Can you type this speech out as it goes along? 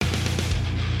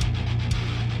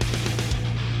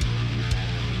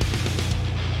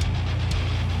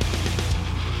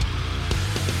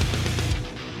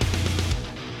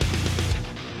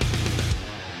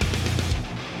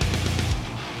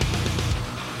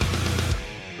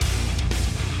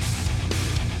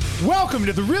Welcome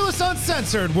to the Realists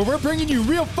Uncensored, where we're bringing you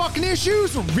real fucking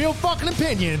issues with real fucking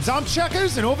opinions. I'm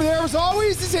Checkers, and over there, as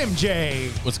always, is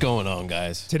MJ. What's going on,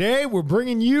 guys? Today, we're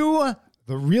bringing you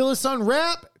the Realists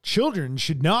Unwrap. Children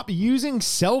should not be using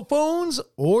cell phones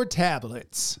or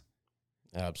tablets.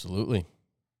 Absolutely.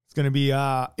 It's going to be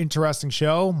an interesting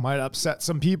show. Might upset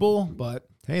some people, but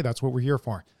hey, that's what we're here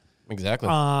for. Exactly.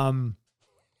 Well,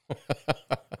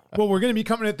 we're going to be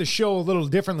coming at the show a little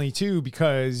differently too,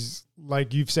 because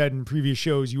like you've said in previous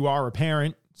shows, you are a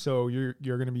parent. So you're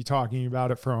going to be talking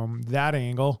about it from that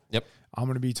angle. Yep. I'm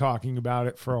going to be talking about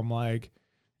it from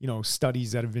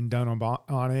studies that have been done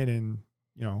on it and,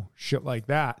 shit like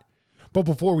that. But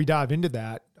before we dive into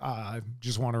that, I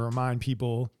just want to remind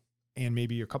people, and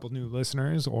maybe a couple new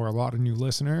listeners or a lot of new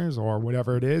listeners or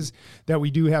whatever it is, that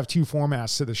we do have two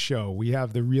formats to the show. We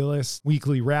have the Realist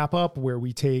Weekly Wrap-Up, where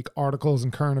we take articles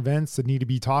and current events that need to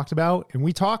be talked about, and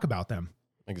we talk about them.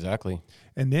 Exactly.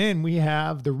 And then we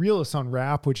have the Realist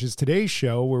Unwrap, which is today's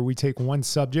show, where we take one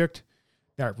subject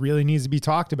that really needs to be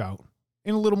talked about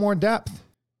in a little more depth.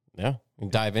 Yeah, we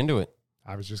dive into it.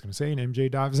 I was just going to say, and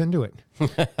MJ dives into it.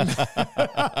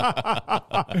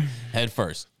 Head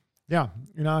first. Yeah,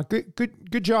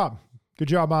 good job. Good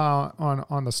job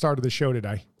on the start of the show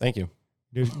today. Thank you.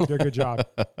 You did a good job.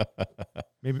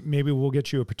 Maybe we'll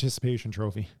get you a participation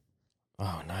trophy.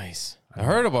 Oh, nice. I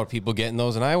heard about people getting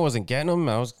those, and I wasn't getting them.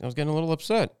 I was getting a little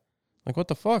upset. Like, what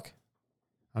the fuck?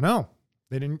 I know.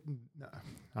 They didn't.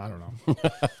 I don't know.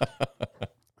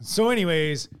 So,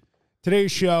 anyways,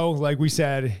 today's show, like we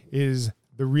said, is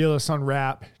the Realist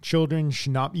Unwrap. Children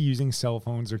should not be using cell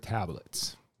phones or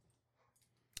tablets.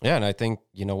 Yeah, and I think,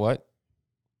 you know what?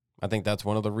 I think that's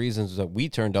one of the reasons that we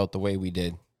turned out the way we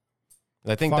did.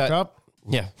 I think Fuck up?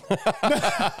 Yeah.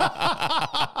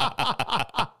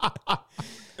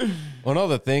 Well, no,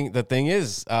 the thing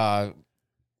is,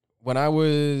 when I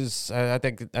was, I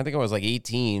think I was like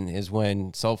 18 is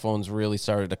when cell phones really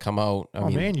started to come out. I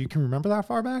mean, man, you can remember that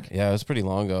far back? Yeah, it was pretty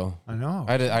long ago. I know.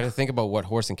 I had to think about what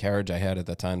horse and carriage I had at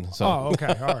that time. So. Oh,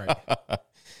 okay. All right.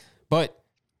 But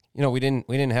we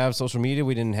didn't have social media.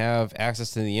 We didn't have access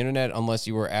to the internet unless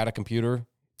you were at a computer.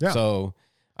 Yeah. So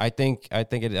I think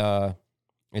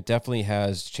it definitely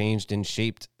has changed and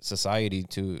shaped society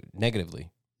to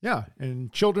negatively. Yeah,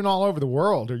 and children all over the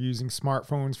world are using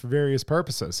smartphones for various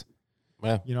purposes.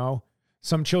 Yeah.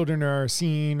 Some children are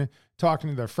seen talking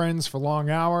to their friends for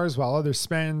long hours, while others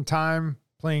spend time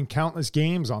playing countless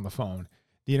games on the phone.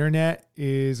 The internet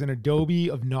is an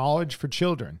adobe of knowledge for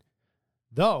children.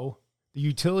 Though the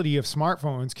utility of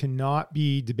smartphones cannot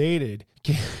be debated,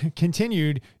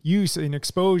 continued use and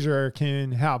exposure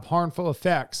can have harmful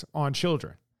effects on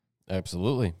children.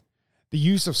 Absolutely. The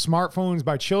use of smartphones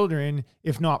by children,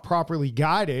 if not properly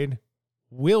guided,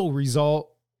 will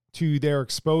result to their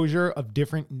exposure of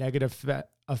different negative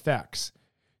effects.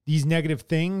 These negative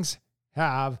things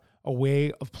have a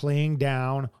way of playing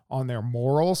down on their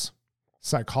morals,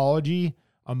 psychology,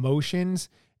 emotions,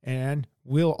 and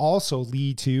will also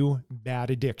lead to bad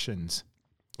addictions.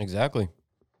 Exactly.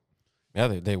 Yeah,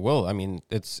 they will. I mean,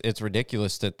 it's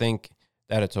ridiculous to think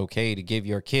that it's okay to give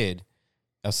your kid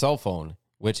a cell phone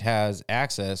which has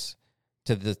access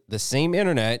to the same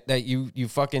internet that you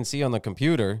fucking see on the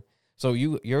computer. So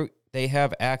they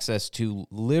have access to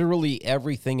literally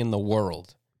everything in the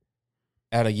world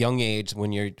at a young age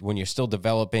when you're still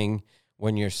developing,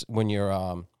 when you're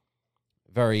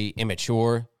very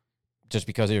immature just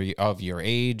because of your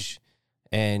age,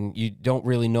 and you don't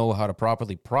really know how to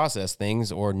properly process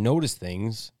things or notice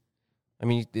things. I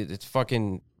mean, it's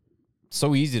fucking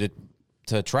so easy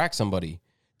to track somebody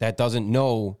that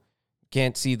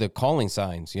can't see the calling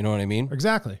signs. You know what I mean?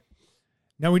 Exactly.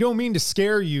 Now, we don't mean to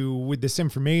scare you with this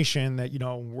information that,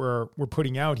 we're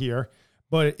putting out here,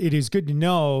 but it is good to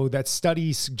know that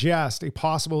studies suggest a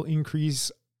possible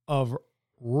increased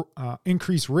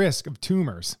risk of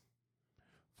tumors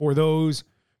for those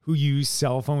who use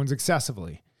cell phones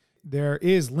excessively. There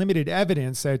is limited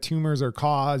evidence that tumors are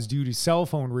caused due to cell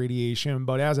phone radiation,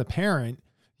 but as a parent,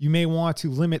 you may want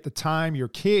to limit the time your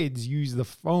kids use the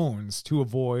phones to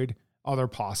avoid other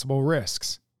possible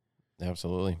risks.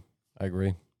 Absolutely. I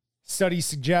agree. Studies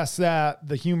suggest that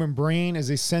the human brain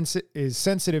is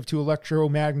sensitive to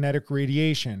electromagnetic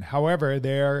radiation. However,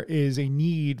 there is a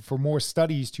need for more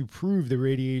studies to prove the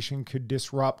radiation could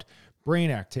disrupt brain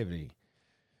activity.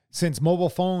 Since mobile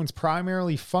phones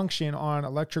primarily function on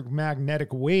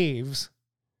electromagnetic waves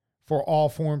for all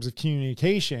forms of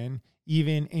communication,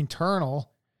 even internal,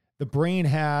 the brain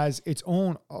has its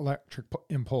own electric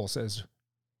impulses,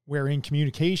 wherein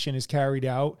communication is carried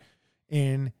out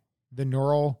in the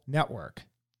neural network.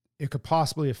 It could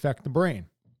possibly affect the brain.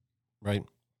 Right.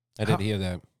 I did hear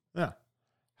that. Yeah.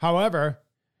 However,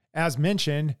 as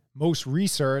mentioned, most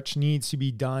research needs to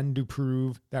be done to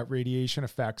prove that radiation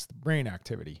affects the brain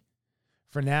activity.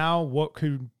 For now, what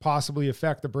could possibly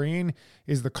affect the brain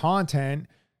is the content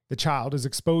the child is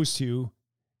exposed to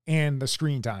and the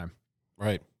screen time.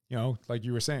 Right. You know, like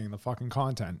you were saying, the fucking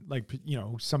content. Like, you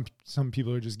know, some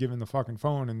people are just given the fucking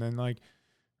phone and then like,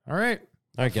 all right,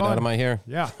 get out of my hair.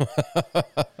 Yeah.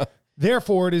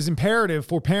 Therefore, it is imperative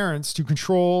for parents to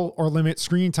control or limit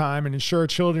screen time and ensure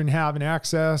children have an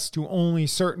access to only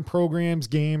certain programs,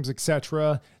 games,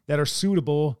 etc. that are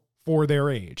suitable for their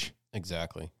age.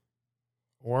 Exactly.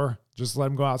 Or just let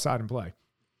them go outside and play.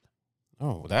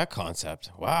 Oh, that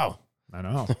concept. Wow. I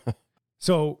know.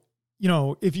 So, you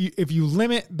know, if you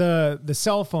limit the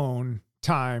cell phone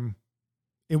time,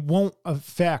 it won't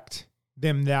affect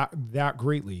them that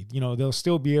greatly. You know, they'll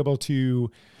still be able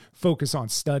to focus on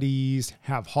studies,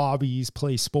 have hobbies,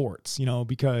 play sports, you know,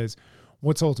 because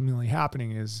what's ultimately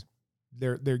happening is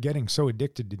they're getting so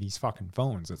addicted to these fucking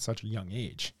phones at such a young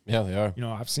age. Yeah, they are. You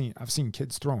know, I've seen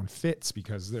kids throwing fits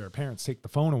because their parents take the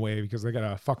phone away because they got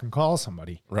to fucking call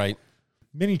somebody. Right.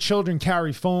 Many children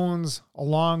carry phones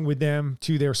along with them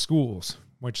to their schools,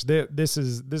 which this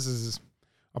is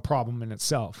a problem in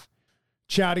itself.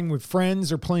 Chatting with friends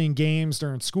or playing games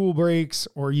during school breaks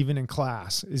or even in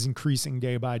class is increasing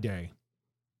day by day.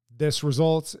 This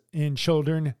results in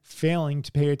children failing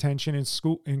to pay attention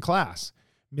in class,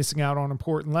 missing out on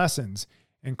important lessons,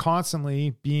 and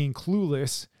constantly being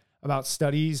clueless about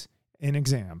studies and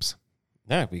exams.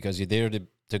 Yeah, because you're there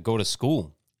to go to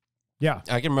school. Yeah.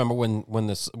 I can remember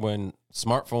when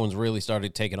smartphones really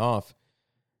started taking off,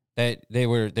 that they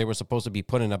were supposed to be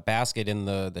put in a basket, in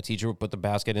the teacher would put the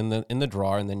basket in the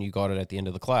drawer, and then you got it at the end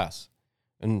of the class.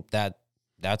 And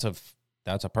that's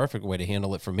a perfect way to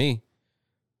handle it for me.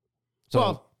 So,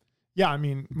 well, yeah, I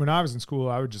mean, when I was in school,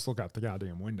 I would just look out the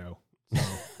goddamn window. So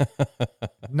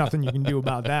nothing you can do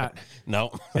about that.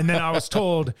 No. And then I was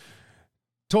told,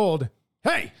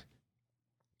 hey,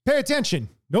 pay attention.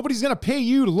 Nobody's going to pay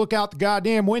you to look out the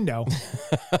goddamn window.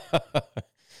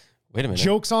 Wait a minute.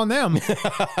 Joke's on them.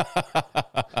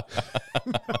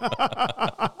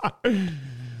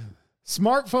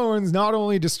 Smartphones not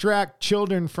only distract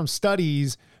children from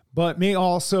studies, but may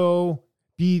also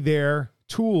be their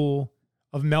tool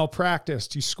of malpractice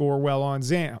to score well on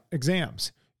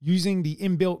exams, using the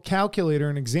inbuilt calculator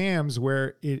in exams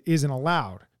where it isn't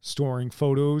allowed, storing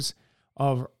photos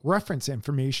of reference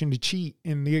information to cheat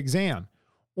in the exam,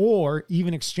 or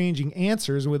even exchanging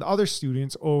answers with other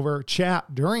students over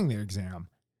chat during the exam,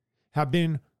 have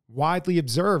been widely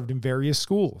observed in various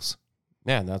schools.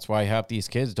 Man, that's why half these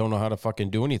kids don't know how to fucking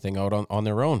do anything out on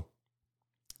their own.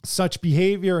 Such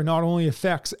behavior not only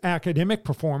affects academic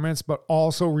performance, but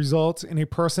also results in a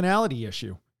personality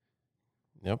issue.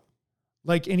 Yep.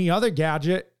 Like any other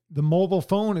gadget, the mobile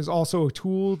phone is also a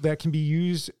tool that can be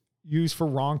used for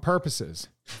wrong purposes.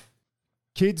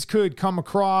 Kids could come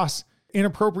across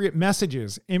inappropriate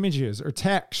messages, images, or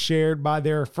text shared by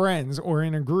their friends or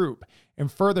in a group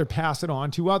and further pass it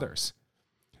on to others.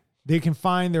 They can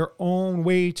find their own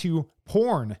way to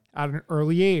porn at an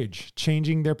early age,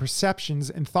 changing their perceptions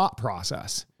and thought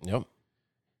process. Yep.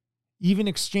 Even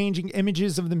exchanging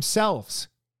images of themselves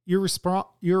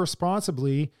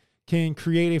irresponsibly can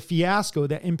create a fiasco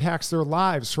that impacts their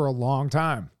lives for a long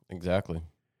time. Exactly.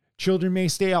 Children may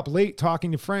stay up late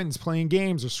talking to friends, playing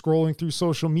games, or scrolling through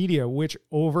social media, which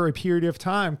over a period of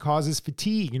time causes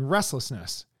fatigue and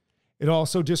restlessness. It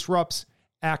also disrupts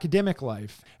academic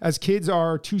life, as kids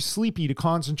are too sleepy to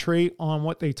concentrate on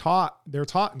what they're taught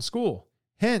in school.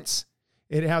 Hence,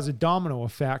 it has a domino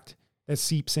effect that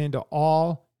seeps into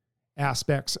all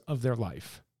aspects of their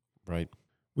life. Right.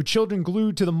 With children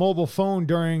glued to the mobile phone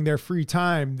during their free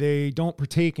time, they don't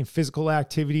partake in physical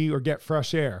activity or get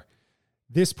fresh air.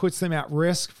 This puts them at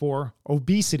risk for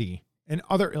obesity and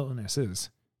other illnesses,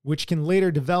 which can later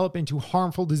develop into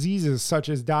harmful diseases such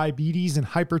as diabetes and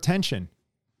hypertension.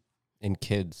 In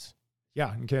kids.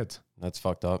 Yeah, in kids. That's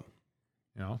fucked up.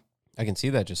 You know? I can see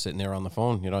that just sitting there on the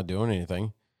phone. You're not doing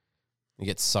anything. You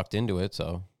get sucked into it,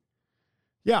 so.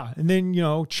 Yeah, and then, you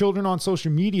know, children on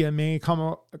social media may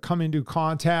come into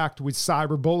contact with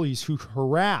cyber bullies who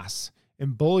harass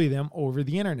and bully them over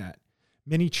the internet.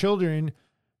 Many children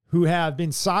who have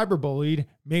been cyberbullied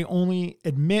may only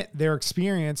admit their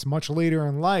experience much later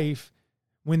in life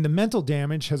when the mental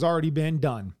damage has already been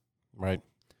done. Right.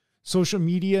 Social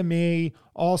media may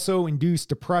also induce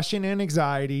depression and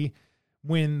anxiety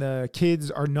when the kids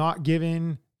are not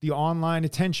given the online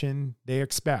attention they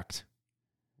expect.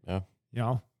 Yeah. You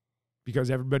know, because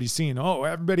everybody's seeing, oh,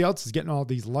 everybody else is getting all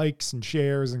these likes and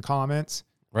shares and comments.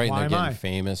 Right. Why And they're am getting I?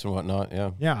 famous and whatnot.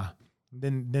 Yeah. Yeah.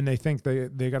 Then they think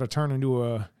they got to turn into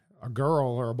a girl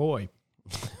or a boy.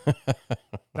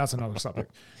 That's another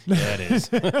subject. Yeah, it is.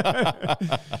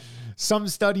 Some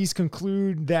studies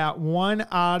conclude that 1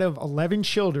 out of 11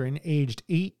 children aged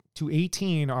 8 to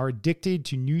 18 are addicted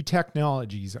to new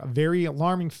technologies, a very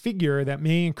alarming figure that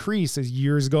may increase as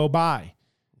years go by.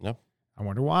 Yep. I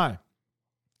wonder why.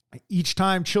 Each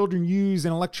time children use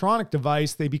an electronic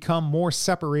device, they become more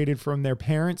separated from their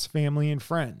parents, family, and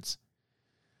friends.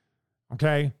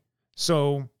 Okay?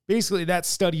 So basically that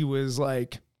study was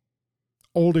like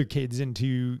older kids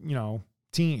into,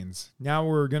 teens. Now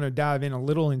we're going to dive in a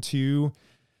little into,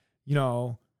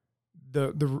 the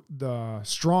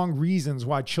strong reasons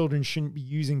why children shouldn't be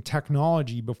using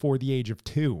technology before the age of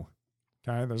 2.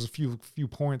 Okay? There's a few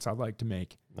points I'd like to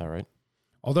make. All right.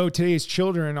 Although today's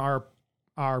children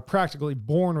are practically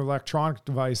born with electronic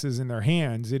devices in their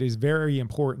hands, it is very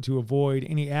important to avoid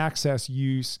any access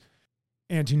use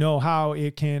and to know how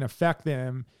it can affect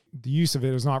them. The use of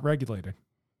it is not regulated.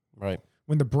 Right.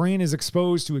 When the brain is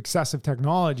exposed to excessive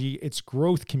technology, its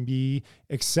growth can be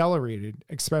accelerated,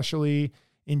 especially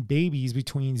in babies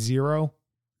between 0,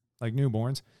 like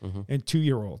newborns, and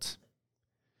 2-year-olds.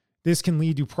 This can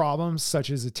lead to problems such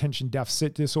as attention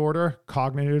deficit disorder,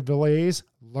 cognitive delays,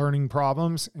 learning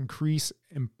problems, increased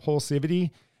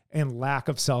impulsivity, and lack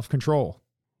of self-control.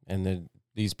 And then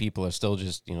these people are still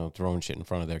just, throwing shit in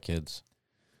front of their kids.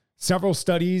 Several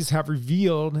studies have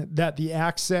revealed that the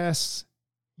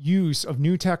use of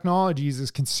new technologies is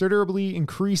considerably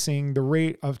increasing the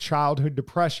rate of childhood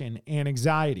depression and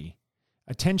anxiety,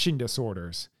 attention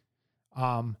disorders,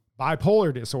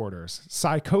 bipolar disorders,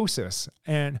 psychosis,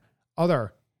 and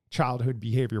other childhood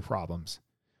behavior problems.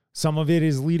 Some of it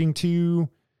is leading to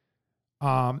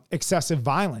excessive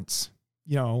violence,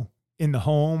 in the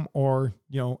home or,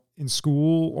 in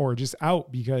school or just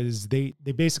out, because they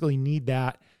basically need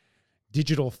that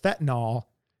digital fentanyl,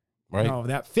 Right.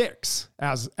 that fix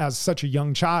as such a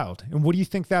young child. And what do you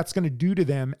think that's going to do to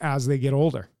them as they get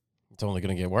older? It's only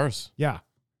going to get worse. Yeah.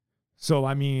 So,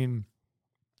 I mean,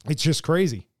 it's just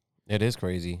crazy. It is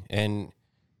crazy. And,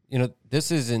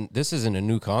 this isn't a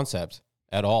new concept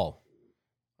at all.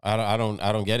 I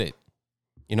don't get it.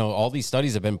 All these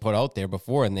studies have been put out there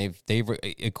before, and they've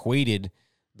equated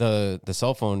the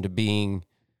cell phone to being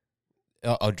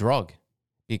a drug,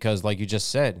 because like you just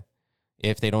said,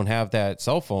 if they don't have that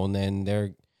cell phone, then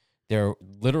they're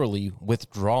literally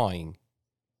withdrawing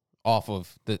off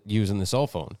of using the cell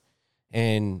phone.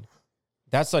 And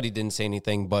that study didn't say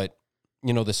anything, but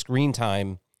the screen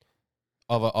time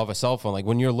of a cell phone, like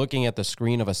when you're looking at the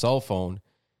screen of a cell phone,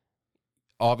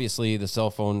 obviously the cell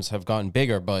phones have gotten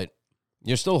bigger, but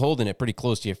you're still holding it pretty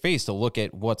close to your face to look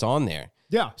at what's on there.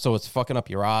 Yeah. So it's fucking up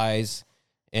your eyes.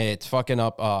 It's fucking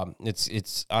up.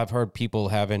 I've heard people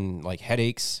having like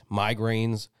headaches,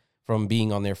 migraines from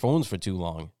being on their phones for too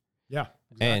long. Yeah.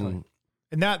 Exactly.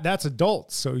 And that's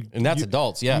adults. So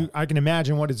adults. Yeah. I can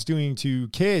imagine what it's doing to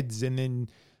kids, and then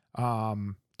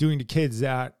doing to kids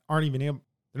that aren't even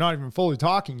they're not even fully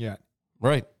talking yet.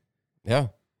 Right. Yeah.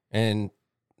 And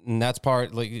that's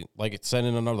part, like it said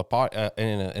in another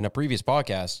in a previous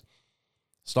podcast.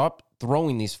 Stop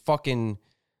throwing these fucking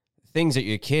things at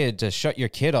your kid to shut your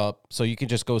kid up so you can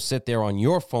just go sit there on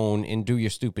your phone and do your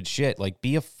stupid shit. Like,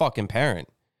 be a fucking parent.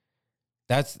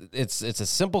 It's a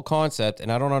simple concept,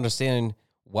 and I don't understand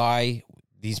why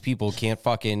these people can't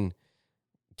fucking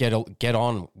get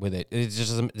on with it.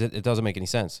 It doesn't make any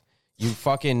sense. You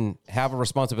fucking have a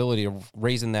responsibility of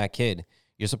raising that kid.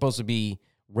 You're supposed to be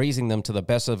raising them to the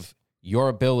best of your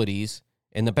abilities,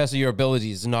 and the best of your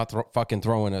abilities is not fucking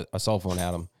throwing a cell phone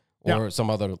at them or some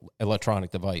other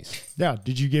electronic device. Yeah.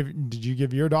 Did you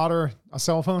give your daughter a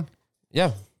cell phone?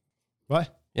 Yeah.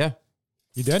 What? Yeah.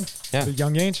 You did? Yeah. At a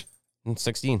young age?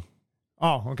 16.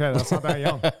 Oh, okay. That's not that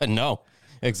young. No,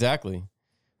 exactly.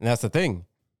 And that's the thing.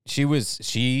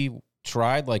 She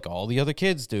tried like all the other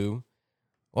kids do.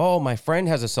 Oh, my friend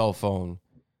has a cell phone.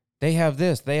 They have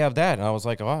this, they have that. And I was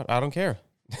like, oh, I don't care.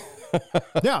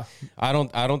 Yeah. I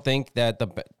don't think that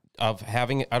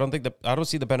I don't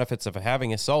see the benefits of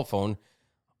having a cell phone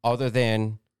other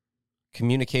than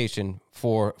communication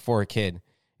for a kid.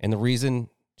 And the reason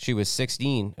she was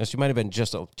 16, she might have been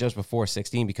just before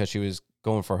 16 because she was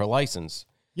going for her license.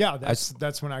 Yeah,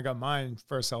 that's when I got mine.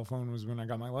 First cell phone was when I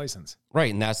got my license.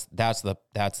 Right, and that's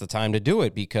the time to do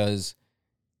it, because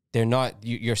they're not.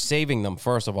 You're saving them,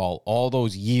 first of all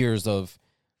those years of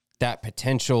that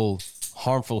potential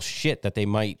harmful shit that they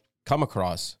might come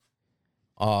across.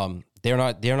 They're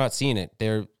not seeing it.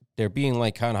 They're being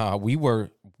like kind of how we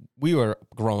were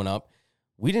growing up.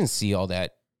 We didn't see all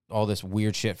that all this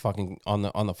weird shit fucking on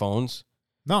the phones.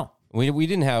 No.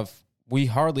 We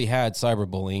hardly had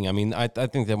cyberbullying. I mean, I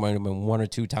think there might have been 1 or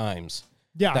 2 times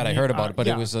that I heard about it, but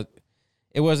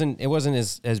it wasn't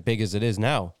as big as it is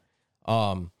now.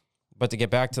 But to get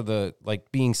back to the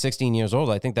being 16 years old,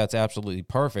 I think that's absolutely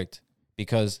perfect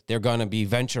because they're going to be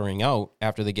venturing out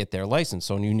after they get their license.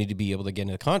 So you need to be able to get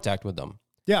into contact with them.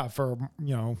 Yeah, for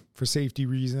safety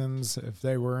reasons, if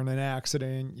they were in an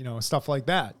accident, stuff like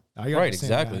that. Right,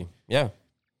 exactly. That.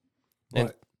 Yeah.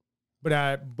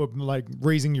 But like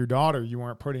raising your daughter, you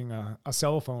weren't putting a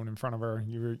cell phone in front of her.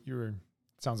 You were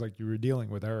sounds like you were dealing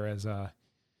with her as a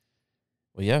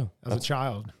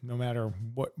child, no matter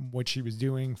what she was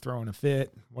doing, throwing a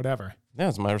fit, whatever. Yeah,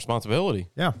 it's my responsibility.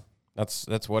 Yeah.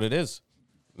 That's what it is.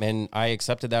 And I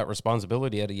accepted that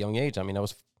responsibility at a young age. I mean,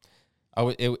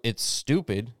 it's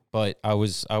stupid, but I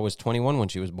was 21 when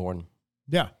she was born.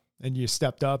 Yeah. And you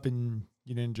stepped up and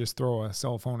you didn't just throw a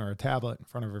cell phone or a tablet in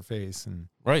front of her face and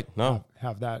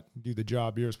have that do the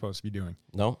job you're supposed to be doing.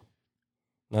 No.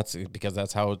 That's because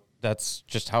that's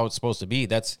just how it's supposed to be.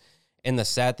 And the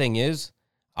sad thing is,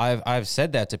 I've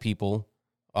said that to people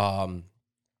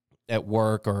at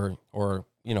work or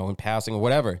in passing or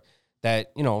whatever,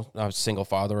 that I was a single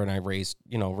father and I raised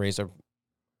her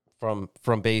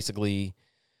from basically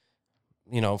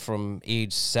from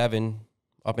age 7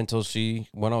 up until she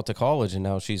went out to college, and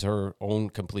now she's her own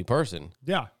complete person.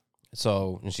 Yeah.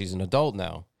 So, and she's an adult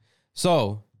now.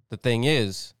 So the thing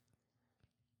is,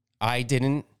 I'm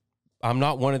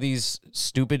not one of these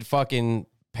stupid fucking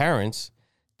parents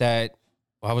that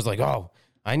I was like, oh,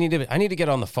 I need to get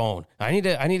on the phone. I need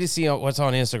to see what's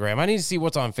on Instagram. I need to see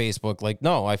what's on Facebook. Like,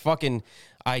 no,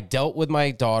 I dealt with my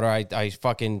daughter. I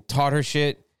fucking taught her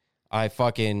shit. I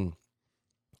fucking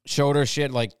showed her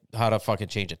shit, like how to fucking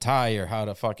change a tire, how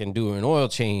to fucking do an oil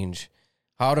change,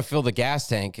 how to fill the gas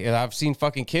tank. And I've seen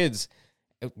fucking kids,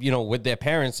 with their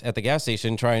parents at the gas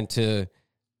station trying to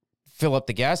fill up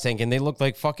the gas tank, and they look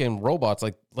like fucking robots,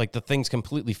 like the thing's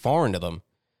completely foreign to them.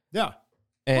 Yeah.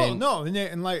 And well, no,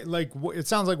 and like it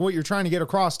sounds like what you're trying to get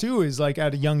across too is like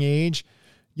at a young age,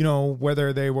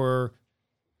 whether they were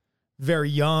very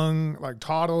young, like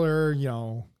toddler,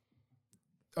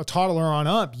 a toddler on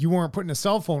up, you weren't putting a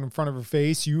cell phone in front of her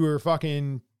face. You were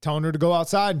fucking telling her to go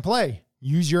outside and play.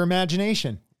 Use your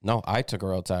imagination. No, I took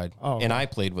her outside and I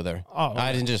played with her. Oh, okay.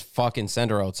 I didn't just fucking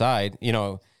send her outside,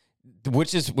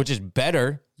 which is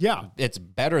better. Yeah. It's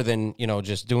better than,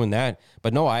 just doing that.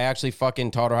 But no, I actually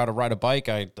fucking taught her how to ride a bike.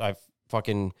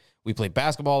 We played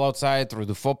basketball outside, threw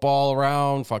the football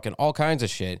around, fucking all kinds of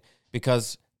shit,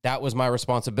 because that was my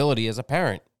responsibility as a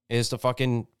parent, is to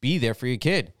fucking be there for your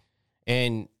kid.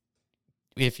 And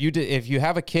if you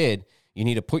have a kid, you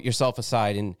need to put yourself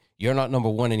aside, and you're not number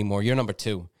 1 anymore. You're number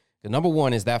 2. The number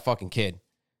 1 is that fucking kid.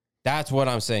 That's what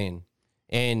I'm saying.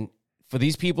 And for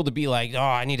these people to be like, oh,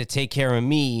 I need to take care of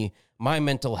me, my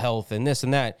mental health, and this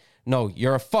and that. No,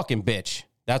 you're a fucking bitch.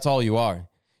 That's all you are.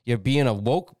 You're being a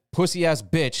woke pussy ass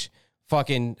bitch.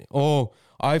 Fucking,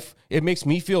 it makes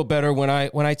me feel better when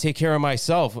I take care of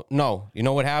myself. No, you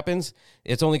know what happens?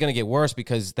 It's only going to get worse,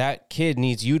 because that kid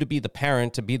needs you to be the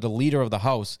parent, to be the leader of the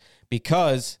house,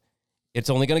 because it's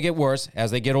only going to get worse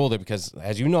as they get older, because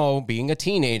as you know, being a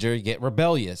teenager, you get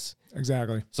rebellious.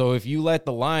 Exactly. So if you let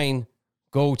the line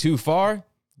go too far,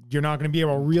 you're not going to be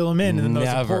able to reel them in those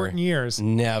important years.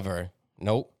 Never.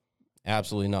 Nope.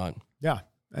 Absolutely not. Yeah.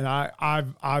 And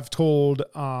I've told,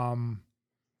 I've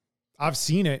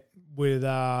seen it with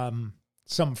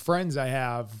some friends I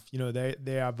have.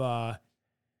 They have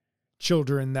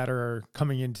children that are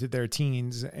coming into their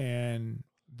teens, and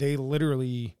they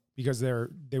literally, because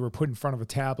they were put in front of a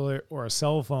tablet or a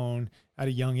cell phone at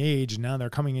a young age, and now they're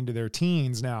coming into their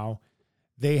teens now,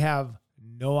 they have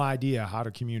no idea how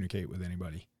to communicate with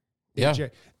anybody.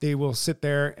 They will sit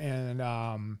there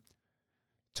and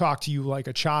talk to you like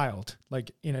a child,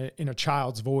 like in a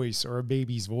child's voice or a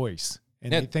baby's voice.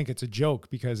 And they think it's a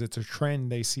joke because it's a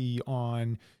trend they see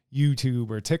on YouTube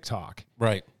or TikTok.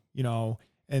 Right.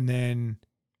 And then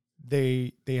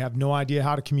they have no idea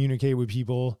how to communicate with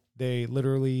people. They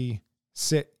literally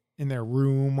sit in their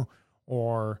room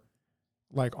or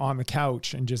like on the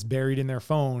couch and just buried in their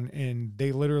phone, and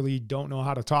they literally don't know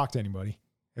how to talk to anybody.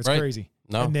 It's crazy.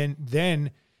 No. And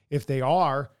then if they're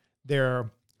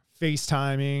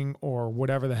FaceTiming or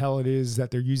whatever the hell it is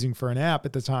that they're using for an app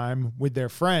at the time with their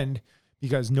friend,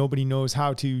 because nobody knows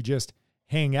how to just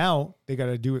hang out. They got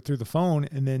to do it through the phone.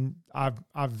 And then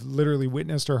I've literally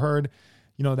witnessed or heard,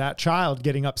 that child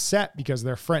getting upset because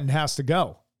their friend has to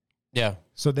go. Yeah.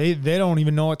 So they don't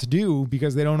even know what to do,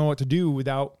 because they don't know what to do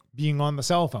without being on the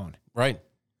cell phone. Right.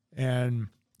 And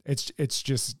it's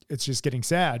just getting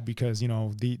sad because, you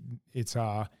know, it's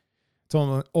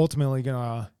ultimately going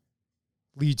to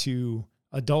lead to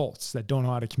adults that don't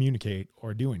know how to communicate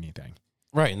or do anything.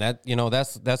 Right. And that, you know,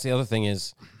 that's the other thing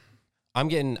is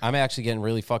I'm actually getting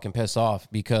really fucking pissed off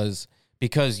because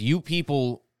you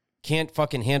people can't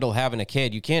fucking handle having a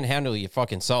kid. You can't handle your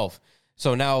fucking self.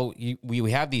 So now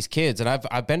we have these kids, and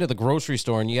I've been to the grocery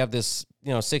store, and you have this,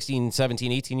 you know, 16,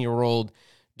 17, 18-year-old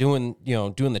doing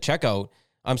the checkout.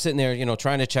 I'm sitting there, you know,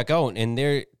 trying to check out, and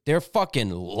they're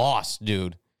fucking lost,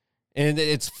 dude. And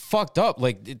it's fucked up.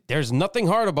 Like, there's nothing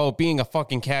hard about being a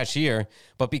fucking cashier,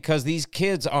 but because these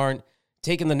kids aren't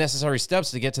taking the necessary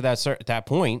steps to get to that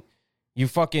point, you're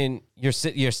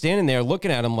standing there looking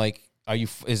at them like,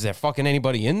 is there fucking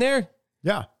anybody in there?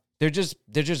 Yeah. They're just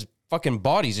fucking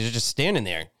bodies. They're just standing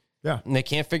there. Yeah. And they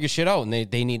can't figure shit out, and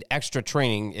they need extra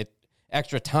training,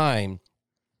 extra time,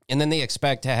 and then they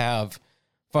expect to have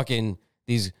fucking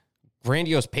these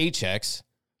grandiose paychecks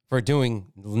for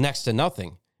doing next to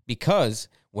nothing. Because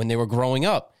when they were growing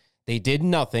up, they did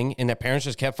nothing, and their parents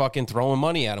just kept fucking throwing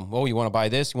money at them. Oh, you want to buy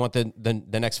this? You want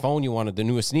the next phone? You wanted the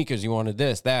newest sneakers? You wanted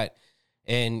this, that.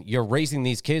 And you're raising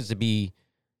these kids to be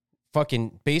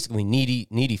fucking basically needy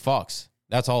fucks.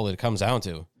 That's all it comes down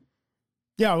to.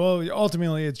 Yeah, well,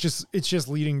 ultimately, it's just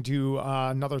leading to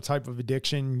another type of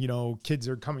addiction. You know, kids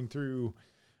are coming through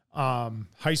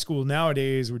high school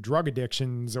nowadays with drug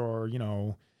addictions, or, you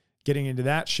know, getting into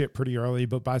that shit pretty early.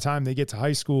 But by the time they get to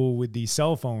high school with these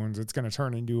cell phones, it's going to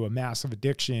turn into a massive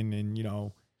addiction, and, you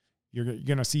know, you're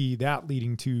going to see that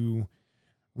leading to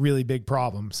really big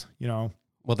problems. You know,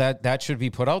 well, that should be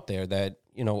put out there that,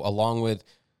 you know, along with,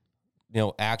 you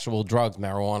know, actual drugs,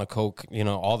 marijuana, coke, you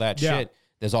know, all that shit.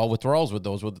 There's all withdrawals with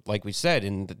those, like we said,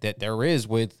 and that there is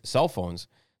with cell phones.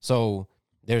 So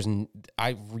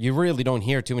you really don't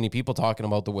hear too many people talking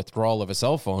about the withdrawal of a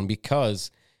cell phone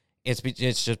because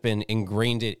it's just been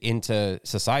ingrained into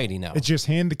society now. It's just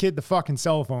hand the kid the fucking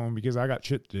cell phone because I got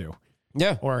shit to do.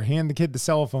 Yeah. Or hand the kid the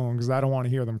cell phone because I don't want to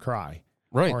hear them cry.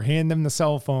 Right. Or hand them the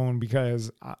cell phone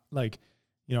because, I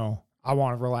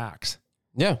want to relax.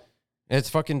 Yeah.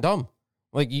 It's fucking dumb.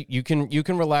 Like you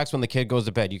can relax when the kid goes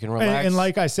to bed. You can relax. And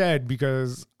like I said,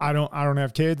 because I don't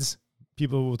have kids,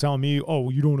 people will tell me, "Oh,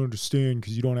 you don't understand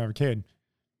because you don't have a kid."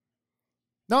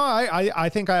 No, I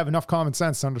think I have enough common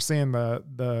sense to understand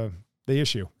the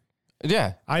issue.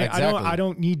 Yeah, exactly. I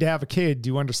don't need to have a kid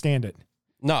to understand it.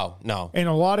 No. And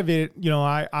a lot of it, you know,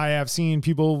 I have seen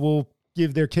people will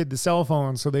give their kid the cell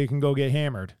phone so they can go get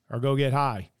hammered or go get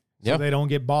high, so they don't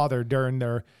get bothered during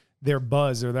their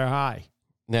buzz or their high.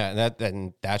 Yeah,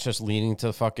 that's just leading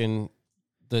to fucking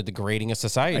the degrading of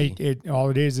society. All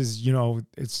it is, you know,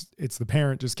 it's the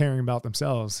parent just caring about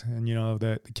themselves, and, you know,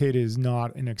 that the kid is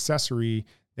not an accessory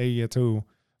that you get to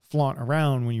flaunt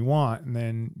around when you want, and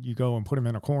then you go and put them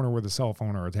in a corner with a cell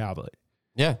phone or a tablet.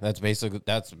 Yeah, that's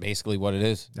basically what it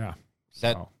is. Yeah,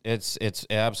 it's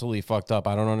absolutely fucked up.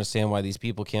 I don't understand why these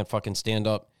people can't fucking stand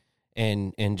up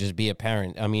and just be a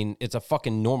parent. I mean, it's a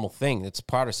fucking normal thing. It's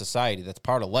part of society. That's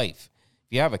part of life.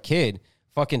 If you have a kid,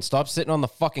 fucking stop sitting on the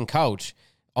fucking couch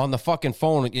on the fucking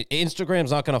phone.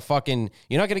 Instagram's not going to fucking,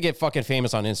 you're not going to get fucking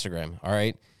famous on Instagram. All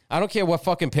right. I don't care what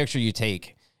fucking picture you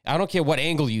take. I don't care what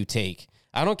angle you take.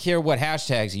 I don't care what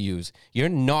hashtags you use. You're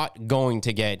not going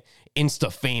to get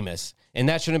Insta famous. And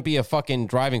that shouldn't be a fucking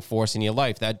driving force in your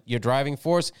life. That your driving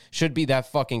force should be that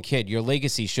fucking kid. Your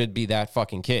legacy should be that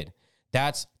fucking kid.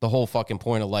 That's the whole fucking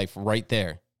point of life right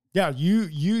there. Yeah,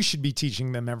 you should be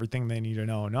teaching them everything they need to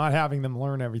know, not having them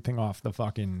learn everything off the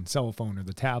fucking cell phone or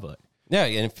the tablet. Yeah,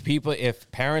 and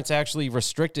if parents actually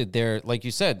restricted their, like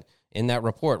you said in that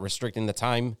report, restricting the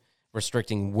time,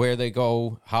 restricting where they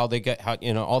go, how they get,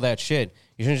 you know, all that shit,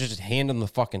 you shouldn't just hand them the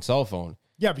fucking cell phone.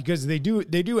 Yeah, because they do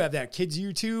have that kids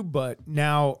YouTube, but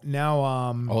now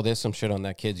there's some shit on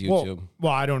that kids YouTube.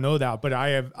 Well, I don't know that, but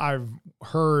I've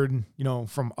heard, you know,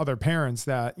 from other parents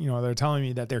that, you know, they're telling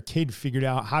me that their kid figured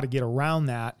out how to get around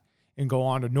that and go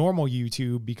on to normal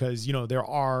YouTube because, you know, there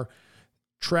are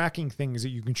tracking things that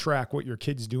you can track what your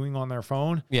kid's doing on their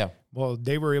phone. Yeah. Well,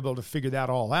 they were able to figure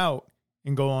that all out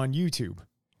and go on YouTube.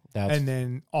 And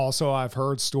then also I've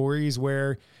heard stories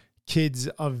where kids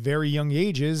of very young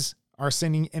ages are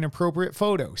sending inappropriate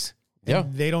photos. Yeah.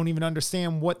 They don't even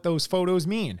understand what those photos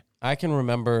mean. I can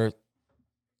remember,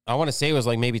 I want to say it was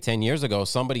like maybe 10 years ago,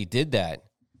 somebody did that,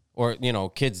 or, you know,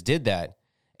 kids did that.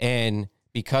 And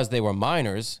because they were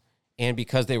minors and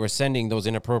because they were sending those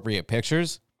inappropriate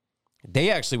pictures, they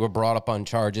actually were brought up on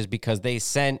charges because they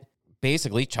sent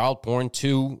basically child porn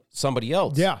to somebody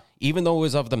else. Yeah. Even though it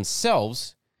was of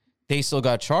themselves, they still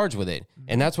got charged with it.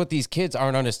 And that's what these kids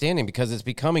aren't understanding, because it's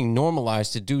becoming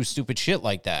normalized to do stupid shit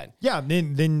like that. Yeah,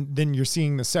 then you're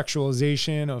seeing the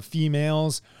sexualization of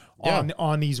females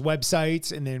on these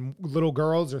websites, and then little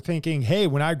girls are thinking, hey,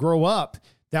 when I grow up,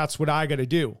 that's what I got to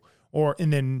do.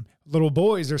 And then little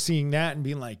boys are seeing that and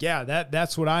being like, yeah,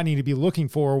 that's what I need to be looking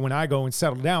for when I go and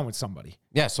settle down with somebody.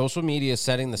 Yeah, social media is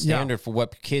setting the standard for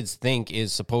what kids think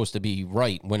is supposed to be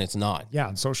right when it's not. Yeah,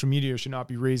 and social media should not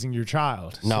be raising your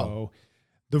child. No. So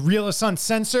the Realists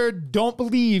Uncensored don't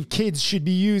believe kids should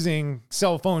be using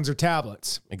cell phones or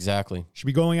tablets. Exactly. Should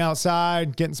be going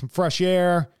outside, getting some fresh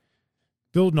air,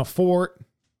 building a fort.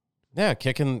 Yeah,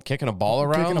 kicking a ball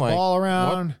around.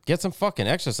 What? Get some fucking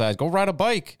exercise. Go ride a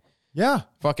bike. Yeah.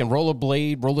 Fucking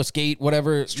rollerblade, roller skate,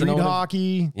 whatever. Street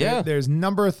hockey. Yeah. There's a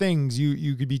number of things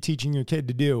you could be teaching your kid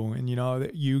to do. And,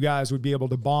 that you guys would be able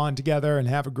to bond together and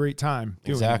have a great time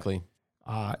doing Exactly.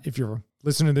 If you're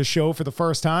listening to this show for the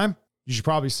first time, you should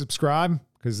probably subscribe,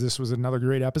 because this was another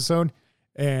great episode.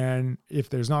 And if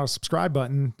there's not a subscribe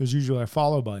button, there's usually a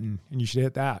follow button, and you should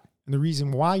hit that. And the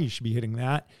reason why you should be hitting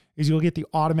that is you'll get the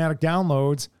automatic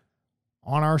downloads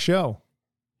on our show.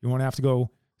 You won't have to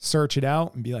go search it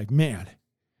out and be like, man,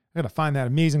 I got to find that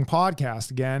amazing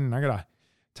podcast again, and I got to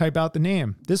type out the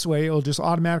name. This way, it'll just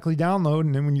automatically download,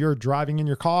 and then when you're driving in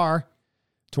your car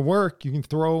to work, you can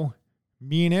throw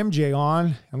me and MJ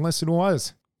on and listen to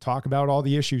us talk about all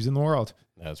the issues in the world.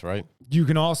 That's right. You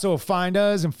can also find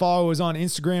us and follow us on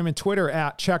Instagram and Twitter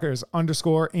at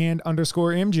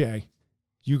checkers_and_MJ.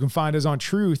 You can find us on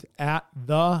Truth at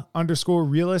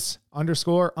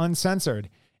 _realists_uncensored.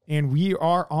 And we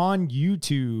are on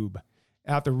YouTube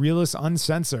at the Realists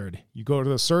Uncensored. You go to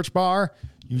the search bar,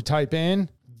 you type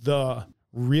in the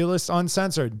Realists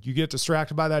Uncensored. You get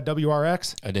distracted by that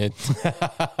WRX? I did.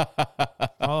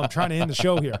 I'm trying to end the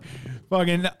show here.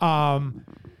 Fucking,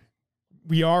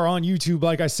 we are on YouTube,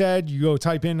 like I said. You go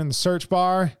type in the search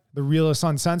bar, the Realists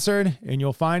Uncensored, and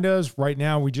you'll find us. Right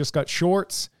now, we just got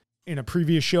shorts. In a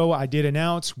previous show, I did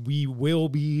announce we will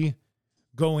be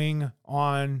going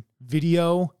on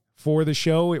video for the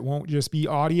show. It won't just be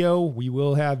audio. We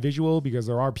will have visual, because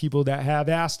there are people that have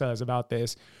asked us about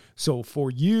this. So for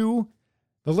you,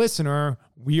 the listener,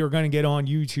 we are going to get on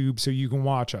YouTube so you can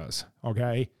watch us,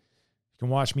 okay? You can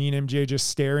watch me and MJ just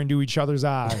stare into each other's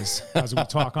eyes as we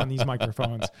talk on these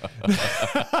microphones.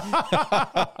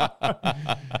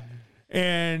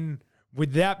 And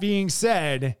with that being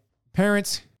said,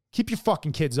 parents, keep your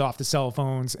fucking kids off the cell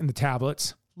phones and the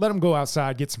tablets. Let them go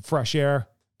outside, get some fresh air,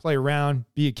 play around,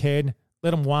 be a kid. Let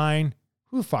them whine.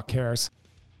 Who the fuck cares?